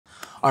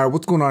All right,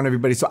 what's going on,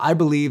 everybody? So I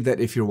believe that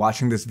if you're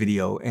watching this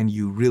video and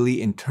you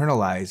really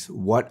internalize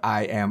what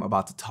I am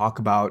about to talk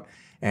about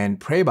and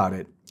pray about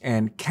it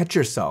and catch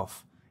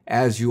yourself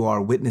as you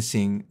are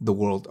witnessing the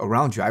world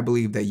around you, I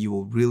believe that you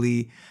will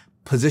really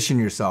position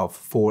yourself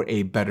for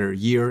a better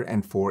year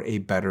and for a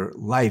better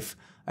life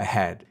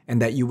ahead,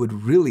 and that you would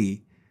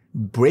really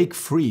break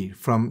free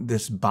from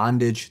this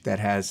bondage that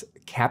has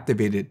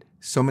captivated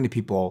so many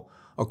people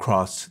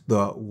across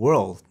the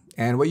world.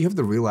 And what you have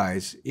to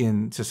realize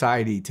in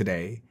society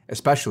today,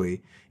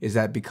 especially, is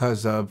that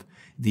because of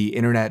the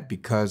internet,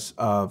 because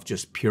of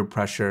just peer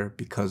pressure,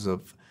 because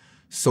of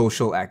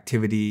social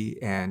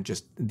activity, and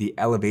just the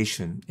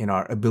elevation in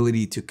our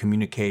ability to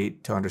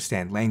communicate, to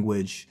understand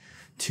language,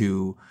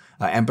 to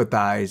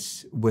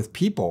empathize with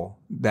people,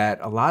 that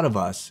a lot of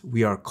us,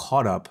 we are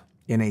caught up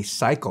in a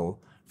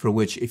cycle for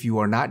which, if you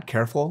are not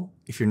careful,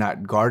 if you're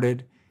not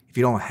guarded, if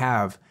you don't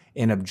have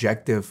an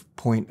objective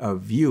point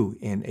of view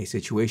in a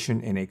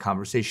situation, in a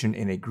conversation,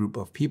 in a group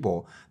of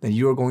people, then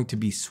you are going to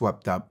be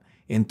swept up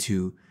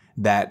into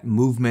that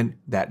movement,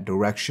 that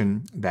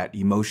direction, that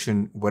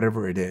emotion,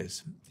 whatever it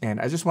is. And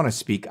I just want to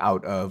speak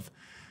out of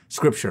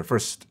scripture. 1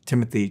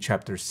 Timothy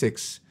chapter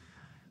 6,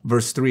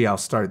 verse 3, I'll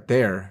start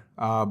there.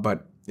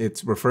 But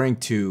it's referring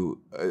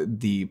to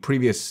the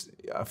previous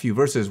few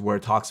verses where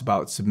it talks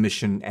about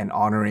submission and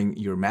honoring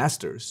your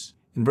masters.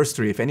 In verse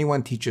 3, if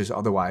anyone teaches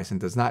otherwise and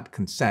does not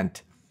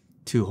consent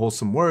to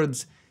wholesome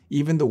words,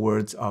 even the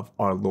words of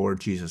our Lord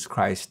Jesus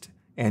Christ,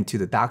 and to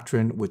the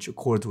doctrine which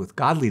accords with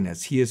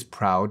godliness, he is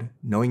proud,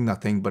 knowing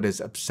nothing, but is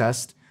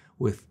obsessed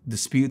with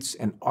disputes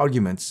and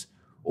arguments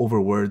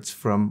over words,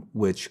 from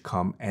which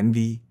come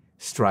envy,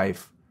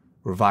 strife,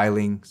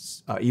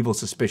 revilings, evil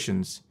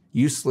suspicions,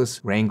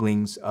 useless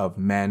wranglings of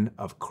men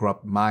of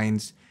corrupt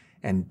minds,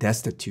 and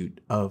destitute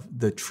of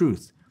the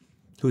truth,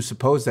 who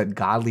suppose that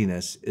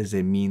godliness is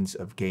a means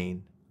of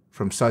gain.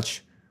 From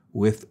such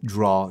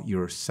withdraw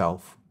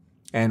yourself.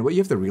 And what you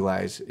have to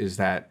realize is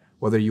that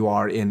whether you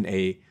are in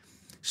a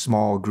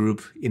small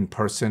group in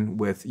person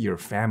with your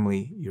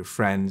family, your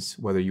friends,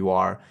 whether you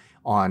are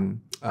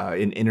on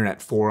an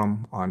internet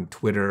forum, on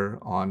Twitter,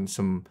 on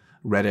some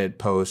Reddit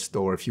post,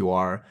 or if you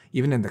are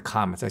even in the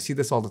comments. I see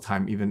this all the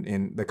time, even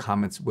in the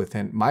comments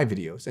within my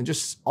videos and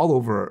just all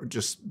over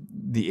just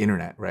the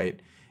internet,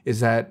 right? Is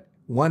that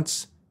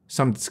once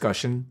some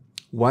discussion,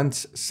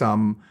 once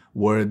some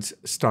words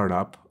start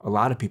up, a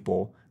lot of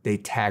people, they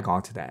tag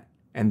onto that.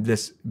 And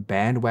this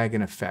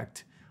bandwagon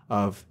effect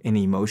of an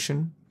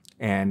emotion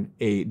and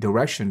a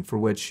direction for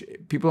which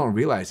people don't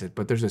realize it,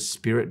 but there's a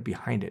spirit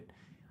behind it.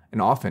 And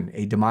often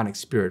a demonic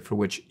spirit for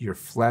which your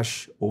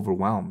flesh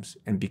overwhelms.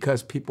 And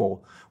because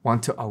people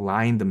want to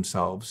align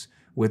themselves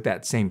with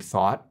that same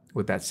thought,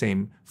 with that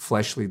same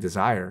fleshly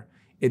desire,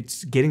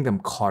 it's getting them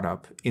caught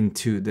up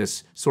into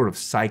this sort of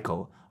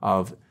cycle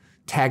of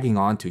tagging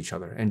on to each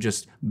other and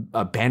just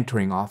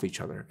bantering off each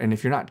other. And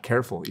if you're not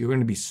careful, you're going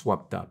to be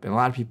swept up. And a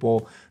lot of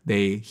people,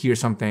 they hear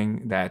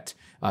something that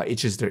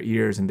itches their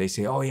ears and they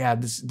say, oh yeah,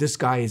 this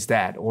guy is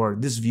that, or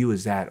this view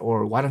is that,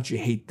 or why don't you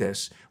hate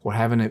this, or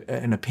have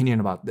an opinion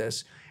about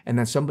this. And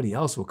then somebody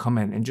else will come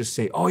in and just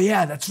say, oh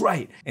yeah, that's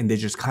right. And they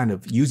just kind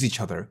of use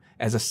each other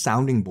as a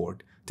sounding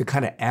board to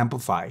kind of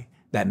amplify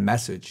that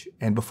message.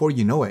 And before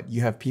you know it,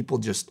 you have people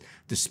just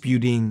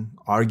disputing,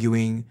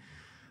 arguing,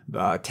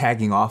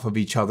 tagging off of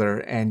each other,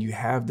 and you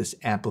have this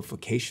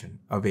amplification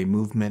of a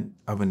movement,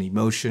 of an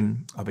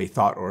emotion, of a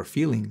thought or a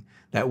feeling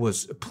that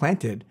was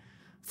planted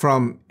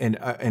from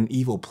an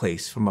evil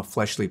place, from a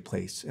fleshly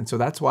place. And so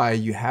that's why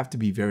you have to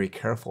be very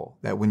careful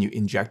that when you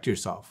inject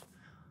yourself,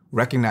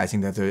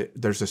 recognizing that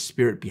there's a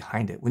spirit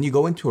behind it. When you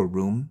go into a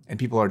room and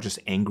people are just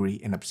angry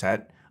and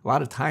upset, a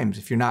lot of times,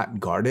 if you're not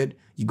guarded,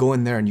 you go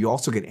in there and you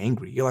also get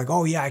angry. You're like,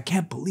 oh yeah, I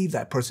can't believe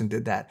that person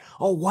did that.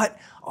 Oh, what?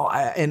 Oh,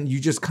 and you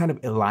just kind of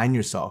align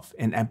yourself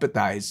and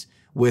empathize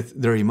with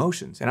their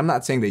emotions. And I'm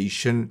not saying that you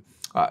shouldn't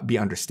be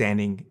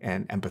understanding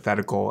and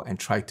empathetical and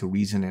try to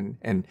reason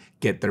and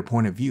get their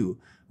point of view.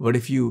 But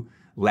if you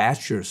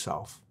latch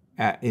yourself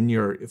in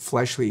your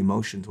fleshly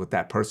emotions with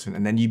that person,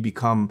 and then you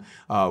become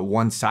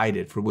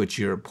one-sided, for which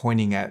you're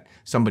pointing at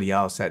somebody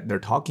else that they're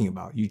talking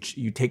about.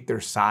 You take their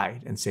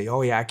side and say,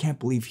 oh yeah, I can't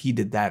believe he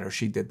did that or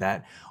she did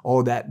that.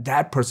 Oh,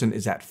 that person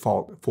is at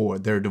fault for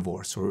their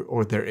divorce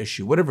or their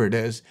issue, whatever it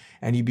is.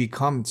 And you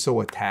become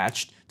so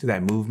attached to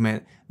that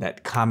movement,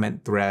 that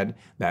comment thread,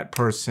 that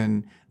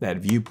person, that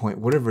viewpoint,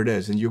 whatever it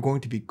is. And you're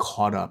going to be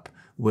caught up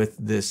with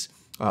this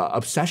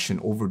obsession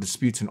over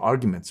disputes and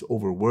arguments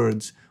over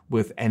words,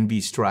 with envy,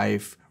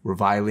 strife,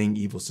 reviling,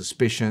 evil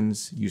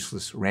suspicions,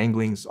 useless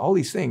wranglings, all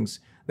these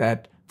things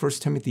that 1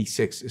 Timothy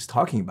 6 is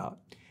talking about.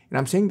 And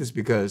I'm saying this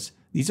because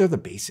these are the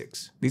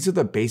basics. These are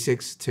the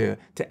basics to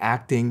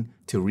acting,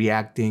 to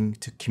reacting,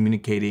 to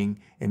communicating,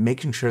 and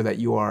making sure that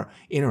you are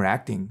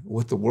interacting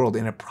with the world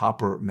in a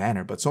proper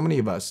manner. But so many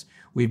of us,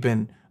 we've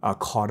been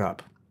caught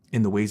up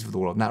in the ways of the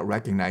world, not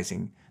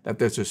recognizing that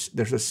there's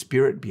a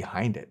spirit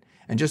behind it.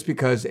 And just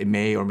because it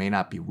may or may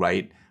not be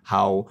right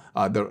how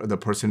the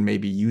person may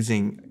be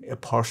using a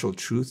partial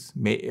truth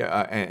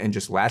and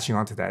just latching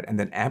onto that and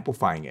then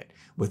amplifying it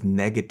with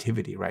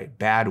negativity, right?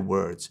 Bad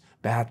words,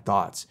 bad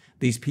thoughts.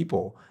 These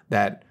people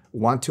that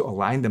want to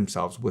align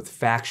themselves with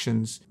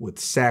factions, with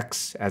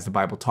sects, as the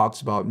Bible talks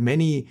about,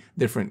 many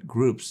different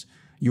groups,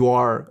 you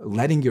are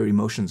letting your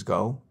emotions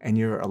go and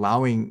you're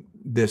allowing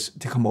this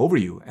to come over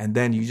you. And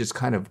then you just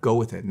kind of go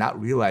with it, not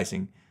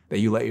realizing that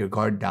you let your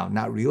guard down,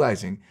 not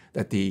realizing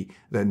that the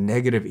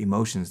negative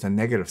emotions, the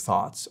negative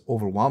thoughts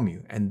overwhelm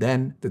you. And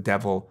then the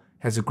devil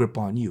has a grip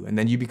on you. And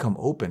then you become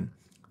open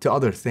to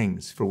other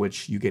things for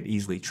which you get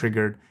easily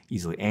triggered,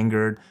 easily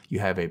angered. You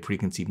have a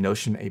preconceived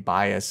notion, a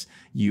bias.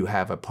 You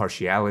have a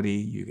partiality.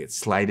 You get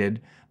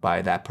slighted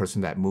by that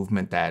person, that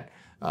movement, that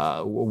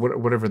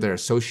whatever they're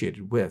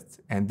associated with.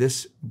 And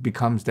this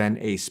becomes then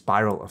a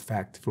spiral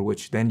effect for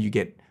which then you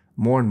get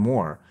more and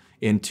more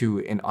into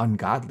an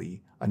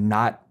ungodly, a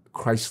not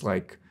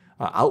Christ-like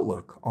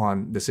outlook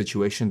on the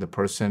situation, the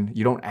person.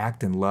 You don't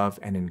act in love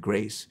and in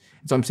grace.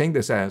 And so I'm saying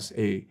this as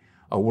a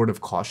word of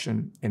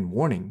caution and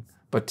warning,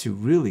 but to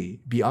really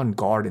be on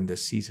guard in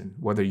this season,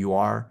 whether you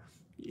are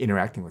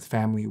interacting with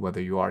family, whether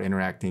you are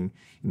interacting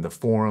in the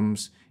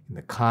forums, in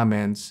the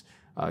comments,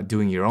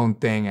 doing your own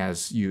thing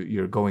as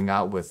you're going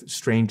out with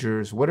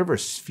strangers, whatever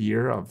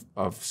sphere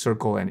of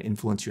circle and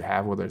influence you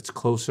have, whether it's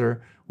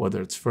closer,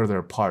 whether it's further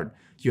apart,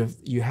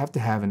 you have to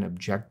have an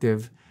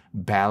objective,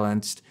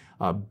 balanced,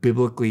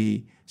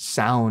 biblically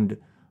sound,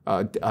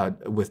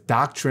 with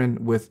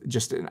doctrine, with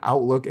just an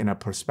outlook and a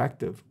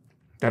perspective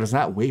that is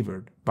not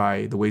wavered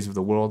by the ways of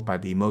the world, by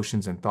the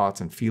emotions and thoughts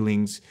and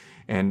feelings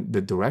and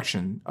the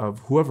direction of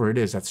whoever it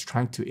is that's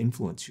trying to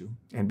influence you.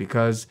 And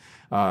because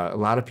a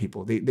lot of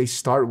people, they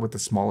start with the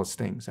smallest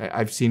things.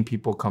 I've seen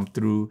people come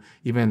through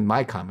even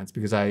my comments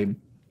because I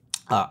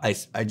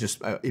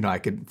just, I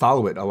could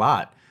follow it a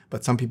lot.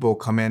 But some people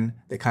come in,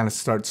 they kind of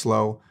start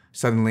slow.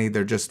 Suddenly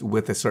they're just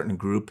with a certain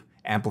group,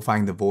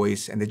 amplifying the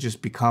voice, and they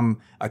just become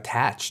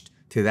attached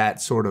to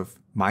that sort of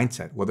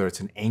mindset, whether it's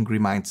an angry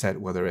mindset,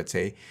 whether it's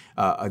a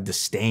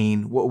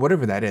disdain,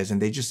 whatever that is.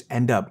 And they just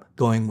end up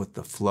going with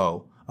the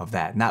flow of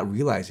that, not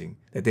realizing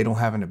that they don't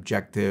have an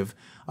objective,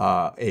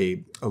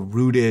 a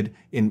rooted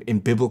in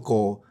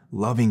biblical,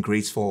 loving,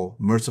 graceful,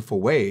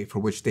 merciful way for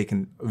which they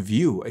can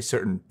view a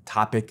certain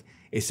topic,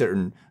 a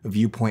certain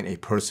viewpoint, a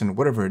person,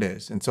 whatever it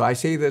is. And so I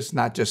say this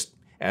not just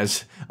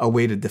as a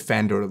way to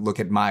defend or look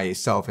at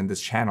myself in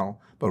this channel,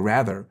 but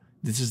rather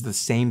this is the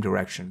same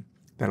direction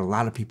that a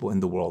lot of people in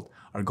the world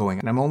are going.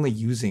 And I'm only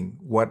using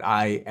what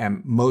I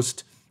am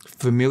most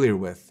familiar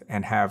with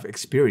and have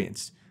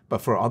experienced.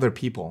 But for other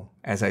people,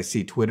 as I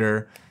see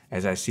Twitter,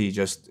 as I see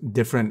just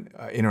different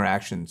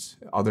interactions,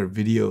 other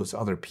videos,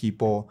 other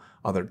people,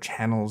 other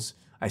channels,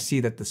 I see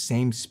that the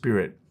same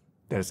spirit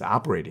that is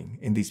operating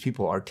in these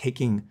people are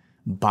taking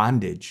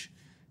bondage,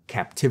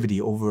 captivity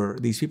over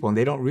these people. And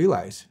they don't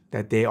realize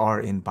that they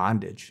are in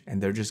bondage.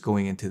 And they're just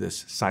going into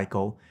this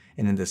cycle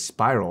and in this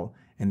spiral.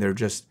 And they're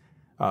just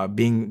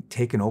being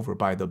taken over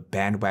by the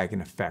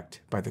bandwagon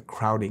effect, by the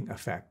crowding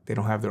effect. They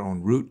don't have their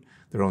own root,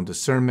 their own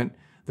discernment,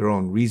 their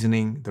own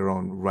reasoning, their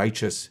own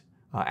righteous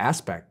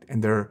aspect.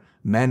 And they're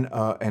men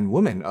and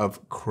women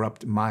of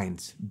corrupt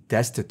minds,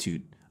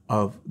 destitute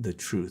of the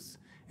truth.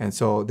 And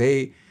so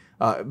the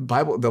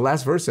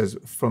last verse says,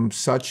 from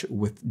such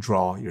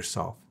withdraw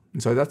yourself.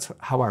 And so that's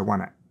how I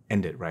want to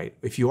end it, right?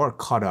 If you are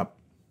caught up,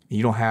 and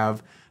you don't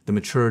have the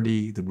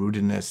maturity, the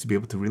rootedness to be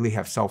able to really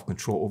have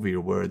self-control over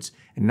your words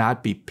and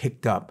not be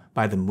picked up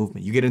by the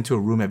movement. You get into a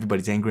room,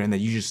 everybody's angry, and then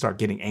you just start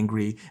getting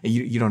angry, and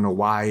you don't know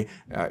why.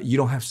 You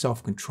don't have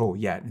self-control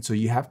yet. And so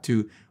you have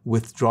to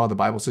withdraw. The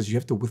Bible says you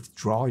have to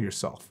withdraw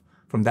yourself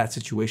from that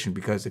situation,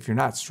 because if you're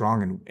not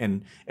strong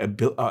and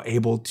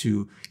able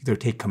to either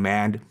take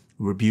command,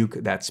 rebuke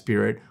that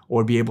spirit,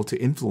 or be able to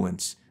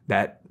influence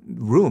that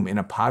room in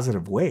a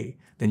positive way,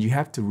 then you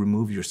have to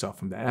remove yourself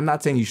from that. I'm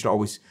not saying you should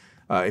always,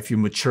 if you're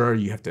mature,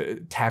 you have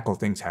to tackle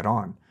things head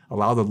on.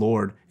 Allow the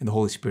Lord and the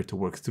Holy Spirit to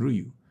work through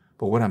you.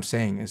 But what I'm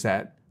saying is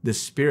that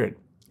this spirit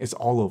is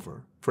all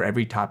over for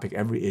every topic,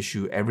 every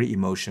issue, every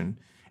emotion.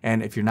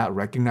 And if you're not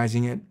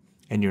recognizing it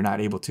and you're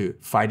not able to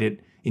fight it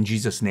in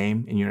Jesus'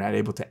 name, and you're not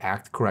able to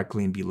act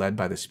correctly and be led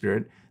by the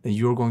Spirit, then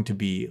you're going to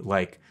be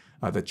like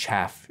the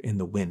chaff in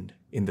the wind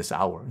in this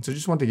hour. And so I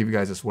just want to give you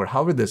guys this word,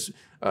 however this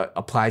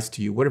applies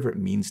to you, whatever it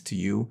means to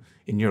you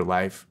in your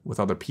life with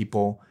other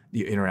people,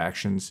 your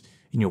interactions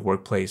in your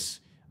workplace,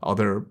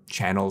 other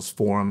channels,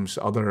 forums,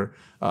 other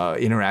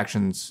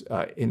interactions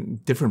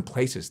in different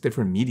places,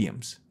 different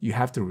mediums. You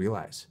have to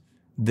realize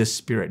this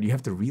spirit. You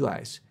have to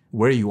realize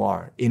where you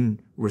are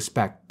in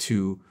respect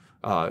to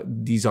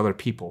these other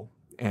people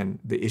and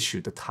the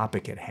issue, the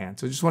topic at hand.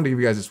 So I just wanted to give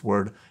you guys this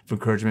word of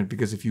encouragement,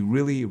 because if you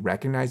really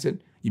recognize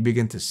it, you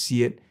begin to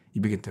see it,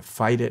 you begin to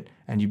fight it,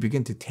 and you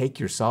begin to take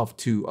yourself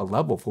to a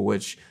level for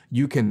which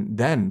you can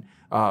then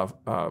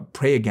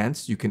pray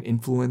against, you can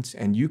influence,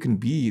 and you can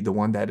be the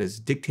one that is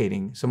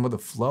dictating some of the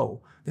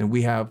flow. Then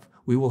we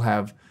will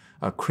have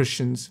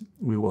Christians,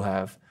 we will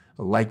have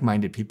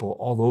like-minded people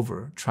all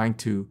over trying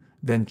to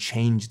then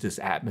change this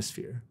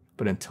atmosphere.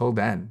 But until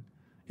then,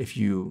 if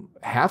you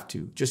have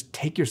to, just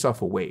take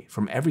yourself away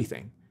from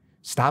everything.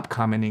 Stop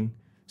commenting,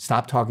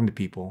 stop talking to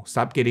people,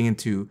 stop getting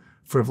into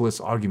frivolous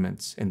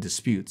arguments and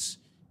disputes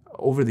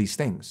over these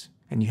things.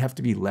 And you have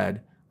to be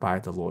led by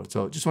the Lord.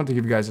 So just wanted to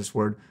give you guys this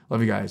word.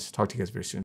 Love you guys. Talk to you guys very soon.